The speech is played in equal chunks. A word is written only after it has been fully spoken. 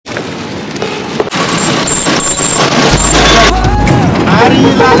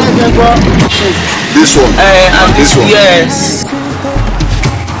This one. And this one. Yes.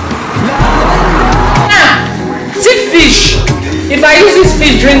 See fish. If I use this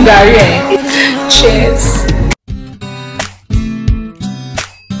fish, drink garri. Cheers.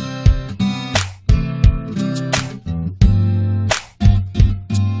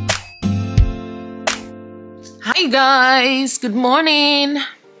 Hi guys, good morning.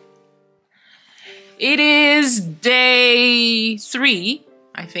 It is day 3,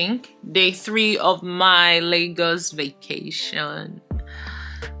 I think. Day 3 of my Lagos vacation.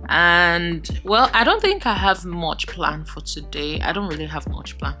 And well, I don't think I have much planned for today. I don't really have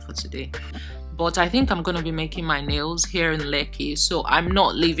much planned for today. But I think I'm going to be making my nails here in Lekki. So I'm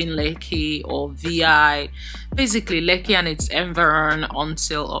not leaving Lekki or VI. Basically, Lekki and its environ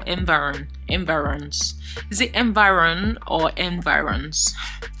until, or environs. Is it environ or environs?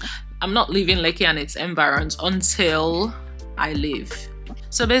 I'm not leaving Lekki and its environs until I leave.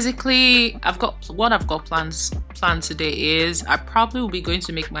 So basically, I've got planned today is I probably will be going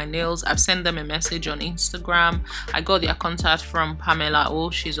to make my nails. I've sent them a message on Instagram. I got their contact from Pamela.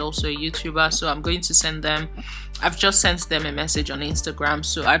 Oh, she's also a YouTuber, so I'm going to send them. I've just sent them a message on Instagram,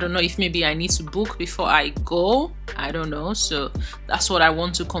 so I don't know if maybe I need to book before I go. I don't know, so that's what I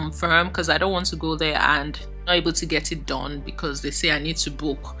want to confirm, because I don't want to go there and not able to get it done because they say I need to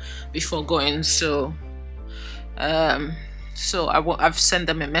book before going. So I've sent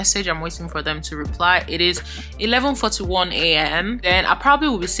them a message. I'm waiting for them to reply. It is 11:41 a.m. Then I probably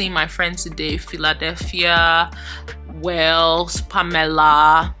will be seeing my friends today, Philadelphia, Wales,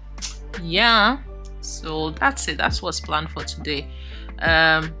 Pamela. Yeah, so that's it. That's what's planned for today.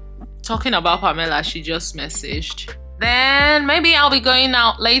 Talking about Pamela, she just messaged. Then maybe I'll be going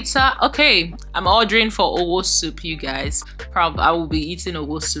out later. Okay, I'm ordering for owo soup, you guys. Probably I will be eating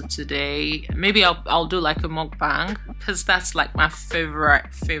owo soup today. Maybe I'll do like a mukbang, because that's like my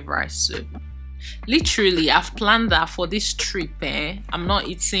favorite soup. Literally, I've planned that for this trip. I'm not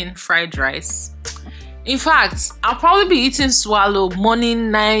eating fried rice. In fact, I'll probably be eating swallow morning,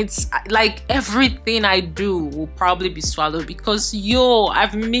 nights. Like everything I do will probably be swallow, because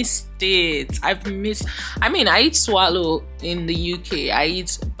I've missed it. I mean, I eat swallow in the UK. I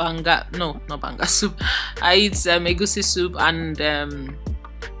eat not banga soup. I eat egusi soup and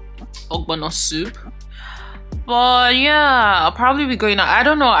ogbono soup. But yeah, I'll probably be going out. I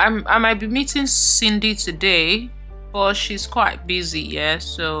don't know. I might be meeting Cindy today, but she's quite busy. Yeah,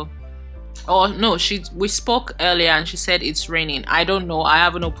 so. Oh no, we spoke earlier and she said it's raining. I don't know, I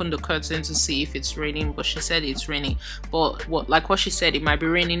haven't opened the curtain to see if it's raining, but she said it's raining. But what she said, it might be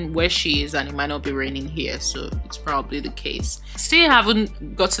raining where she is and it might not be raining here, so it's probably the case. Still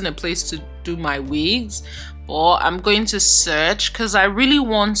haven't gotten a place to do my wigs, but I'm going to search, because I really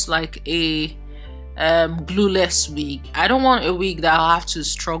want like a glueless wig. I don't want a wig that I'll have to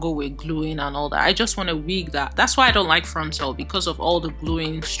struggle with gluing and all that. I just want a wig that's why I don't like frontal, because of all the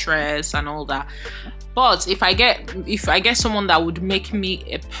gluing stress and all that. But if I get someone that would make me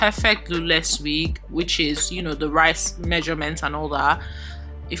a perfect glueless wig, which is, you know, the right measurement and all that,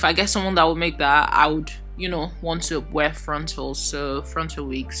 if I get someone that would make that, I would, you know, want to wear frontal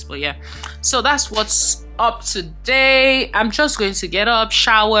wigs. But yeah, so that's what's up today. I'm just going to get up,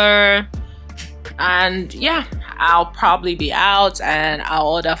 shower, and yeah, I'll probably be out and I'll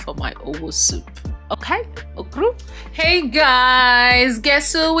order for my owo soup. Okay? Okru? Hey guys,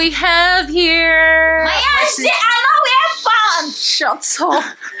 guess who we have here? My ass, I know we have pants. Shut up.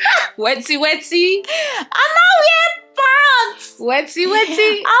 Wetty. I know we have pants. Wetty.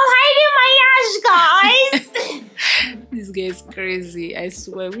 I'm hiding my ass, guys. This guy is crazy, I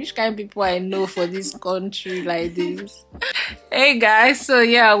swear. Which kind of people I know for this country like this? Hey guys, so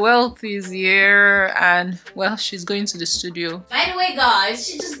yeah, Wealth is here and well, she's going to the studio. By the way, guys,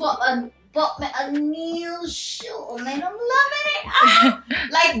 she just bought me a new shoe, man. I'm loving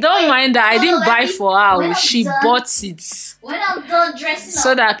it. Like, don't mind that I didn't buy for her. She bought it. When I'm done dressing up,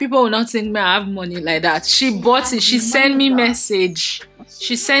 so that people will not think me I have money like that. She bought it. She sent me message.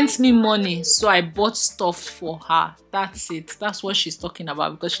 She sent me money, so I bought stuff for her. That's it. That's what she's talking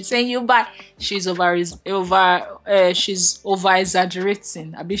about, because she's saying you buy. She's over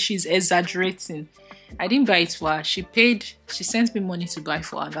exaggerating. I mean, she's exaggerating. I didn't buy it for her. She sent me money to buy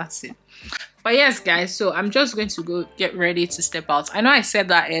for her. That's it. But yes, guys, so I'm just going to go get ready to step out. I know I said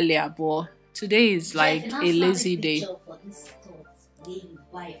that earlier, but today is like a lazy day.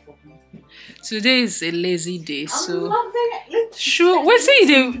 Today is a lazy day, so sure. Wait, see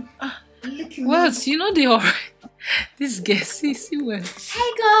the well, you know the already. This guy, see well.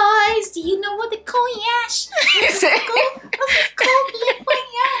 Hey guys, do you know what they call yash? What's it called?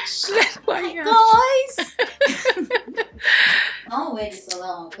 Hey guys. Oh, wear this other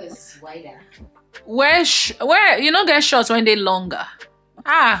one because it's wider. Where you know get shorts when they longer.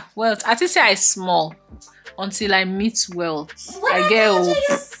 Ah, well, I think say I small until I meet well. I get hope.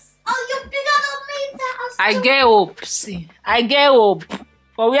 Oh, you're bigger than me. I get hope. See, I get hope.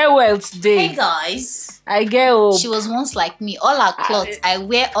 For where well today. Hey guys. I get hope. She was once like me. All her clothes. I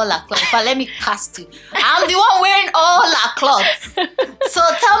wear all her clothes. But let me cast you. I'm the one wearing all her clothes. So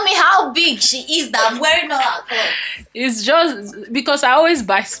tell me how big she is that I'm wearing all her clothes. It's just because I always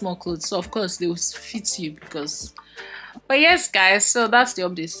buy small clothes. So of course they will fit you because. But yes, guys. So that's the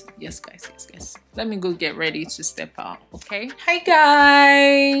update. Yes, guys. Yes, guys. Let me go get ready to step out. Okay. Hi,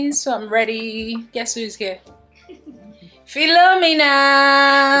 guys. So I'm ready. Guess who's here? Philomena.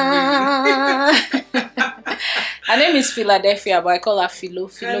 Her name is Philadelphia, but I call her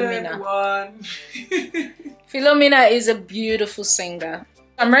Philomena. Philomena is a beautiful singer.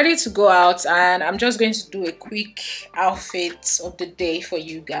 I'm ready to go out and I'm just going to do a quick outfit of the day for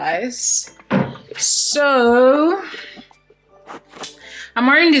you guys. So I'm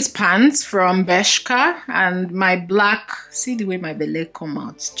wearing these pants from Bwwm and my black, see the way my belly come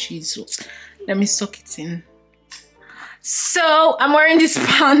out, Jesus. Let me suck it in. So I'm wearing these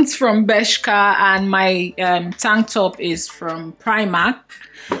pants from Bwwm and my tank top is from Primark.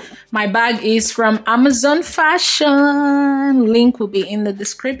 My bag is from Amazon Fashion. Link will be in the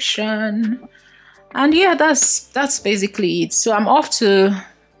description. And yeah, that's basically it. So I'm off to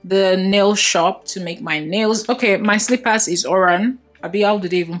the nail shop to make my nails. Okay, my slippers is Oran. Abi, how do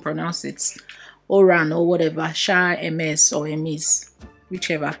they even pronounce it? Oran or whatever. Sha, MS or Emis.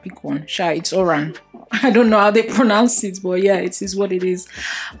 Whichever, pick one. Sha, it's Oran. I don't know how they pronounce it, but yeah, it is what it is.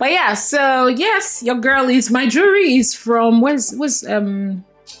 But yeah, so yes, your girl is, my jewelry is from,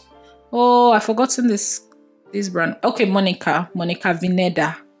 oh, I've forgotten this brand. Okay, Monica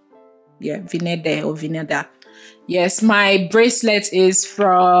Vineda. Yeah, Vineda or Vineda. Yes, my bracelet is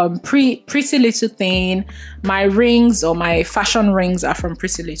from Pretty Little Thing. My rings or my fashion rings are from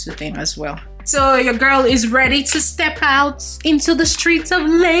Pretty Little Thing as well. So your girl is ready to step out into the streets of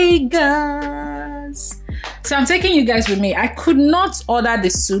Lagos. So I'm taking you guys with me. I could not order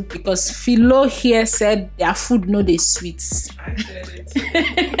the soup because Philo here said their food no dey sweets.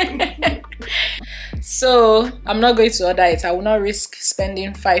 So I'm not going to order it. I will not risk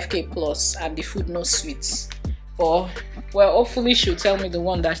spending 5k plus and the food no sweets. But well, hopefully she'll tell me the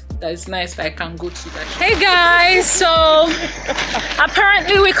one that is nice that I can go to. Hey guys, so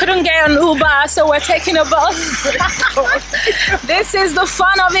apparently we couldn't get an Uber, so we're taking a bus. This is the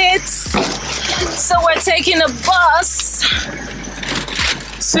fun of it. So we're taking a bus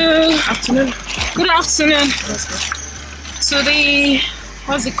to good afternoon to the,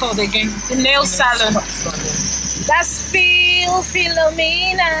 what's it called again? The nail salon. That's Philomena.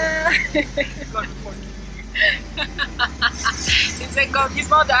 It's a God, it's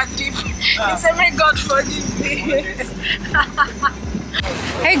not that deep. It's a may God forgive me.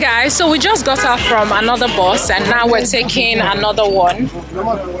 Hey guys, so we just got out from another bus and now we're taking another one.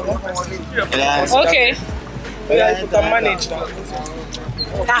 Okay. Yeah, you can manage that.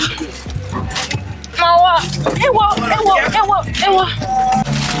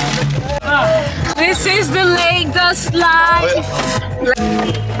 This is the Lagos life.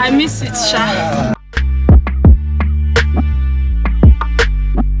 I miss it, Sha.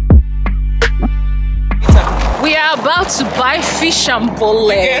 We are about to buy fish and bole.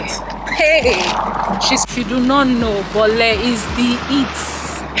 Hey, if you do not know, bole is the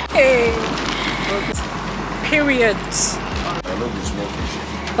eats. Hey, period.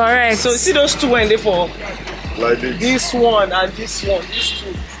 Correct. So see those two when they for like this. This one and this one, these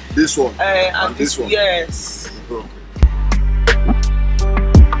two. This one and this one. Yes.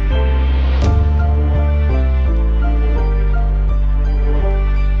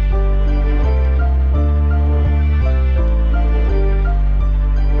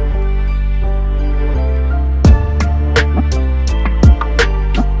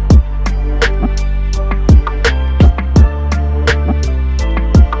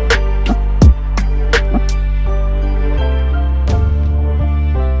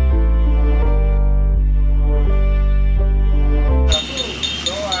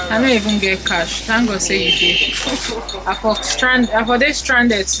 I don't even get cash. Thank God say you did. I for they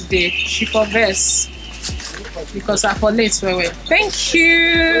stranded today. She for verse. Because I for late wait. Thank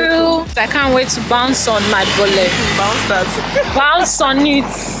you. I can't wait to bounce on my bullet. Bounce on it.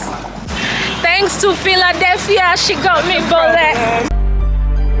 Thanks to Philadelphia, she got me bullet.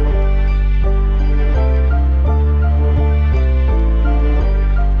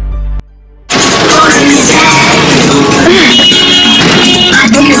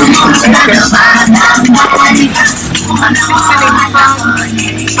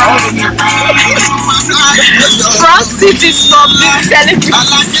 city stop telling people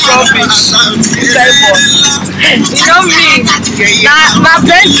rubbish. You know me. Na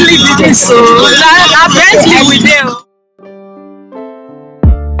Bentley did it so. Na Bentley we dey.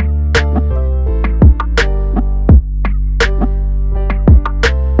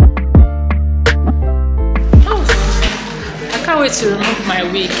 I can't wait to remove my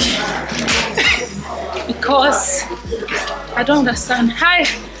wig because I don't understand. Hi,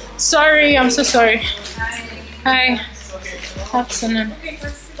 sorry, I'm so sorry. Hi, afternoon.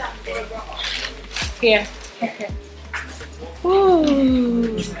 Here, okay.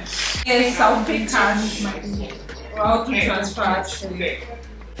 Ooh. Yes, I'll pay cash. Or I'll do transfer actually.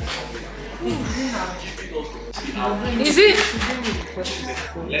 Is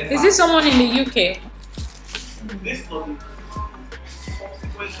it someone in the UK?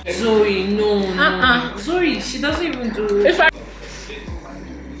 Zoe, no. Zoe, she doesn't even do. If I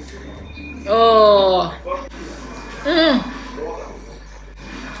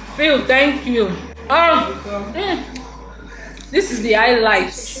Phil, thank you. This is the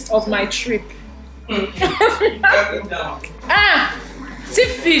highlights of my trip. See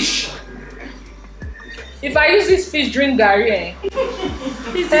fish. If I use this fish, drink garri.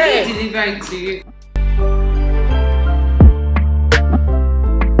 Please deliver it to you.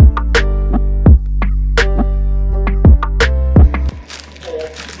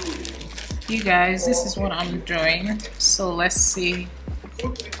 You guys, this is what I'm doing. So let's see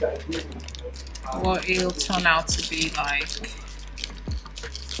what it'll turn out to be like.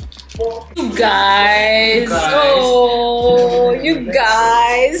 You guys, oh, you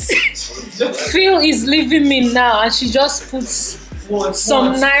guys. Phil is leaving me now and she just puts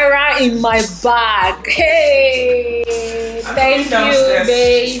some naira in my bag. Hey, thank you,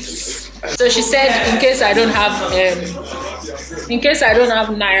 babe. So she said in case I don't have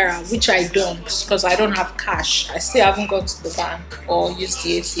naira, which I don't because I don't have cash. I still haven't gone to the bank or used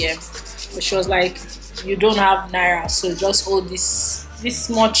the ATM. But she was like, you don't have naira, so just hold this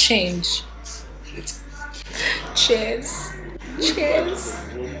small change. Cheers. Cheers.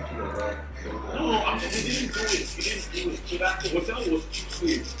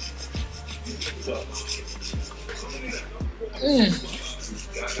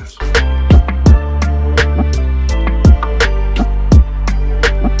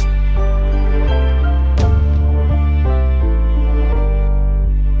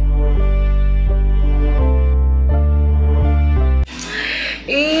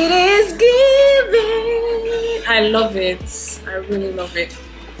 It is giving. I love it. I really love it.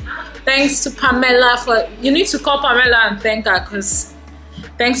 Thanks to Pamela for. You need to call Pamela and thank her because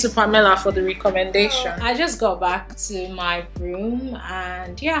thanks to Pamela for the recommendation. I just got back to my room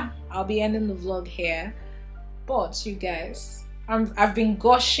and yeah, I'll be ending the vlog here. But you guys, I've been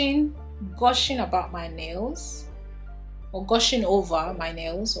gushing about my nails, or gushing over my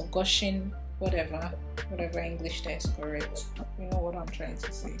nails, or gushing whatever English there is correct. You know what I'm trying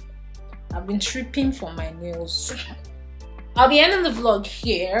to say. I've been tripping for my nails. I'll be ending the vlog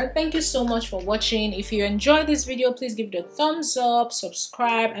here. Thank you so much for watching. If you enjoyed this video, please give it a thumbs up,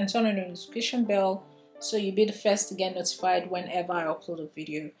 subscribe, and turn on the notification bell so you'll be the first to get notified whenever I upload a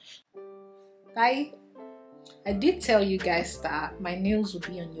video. Bye. I did tell you guys that my nails will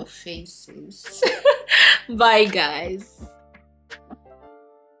be on your faces. Bye, guys.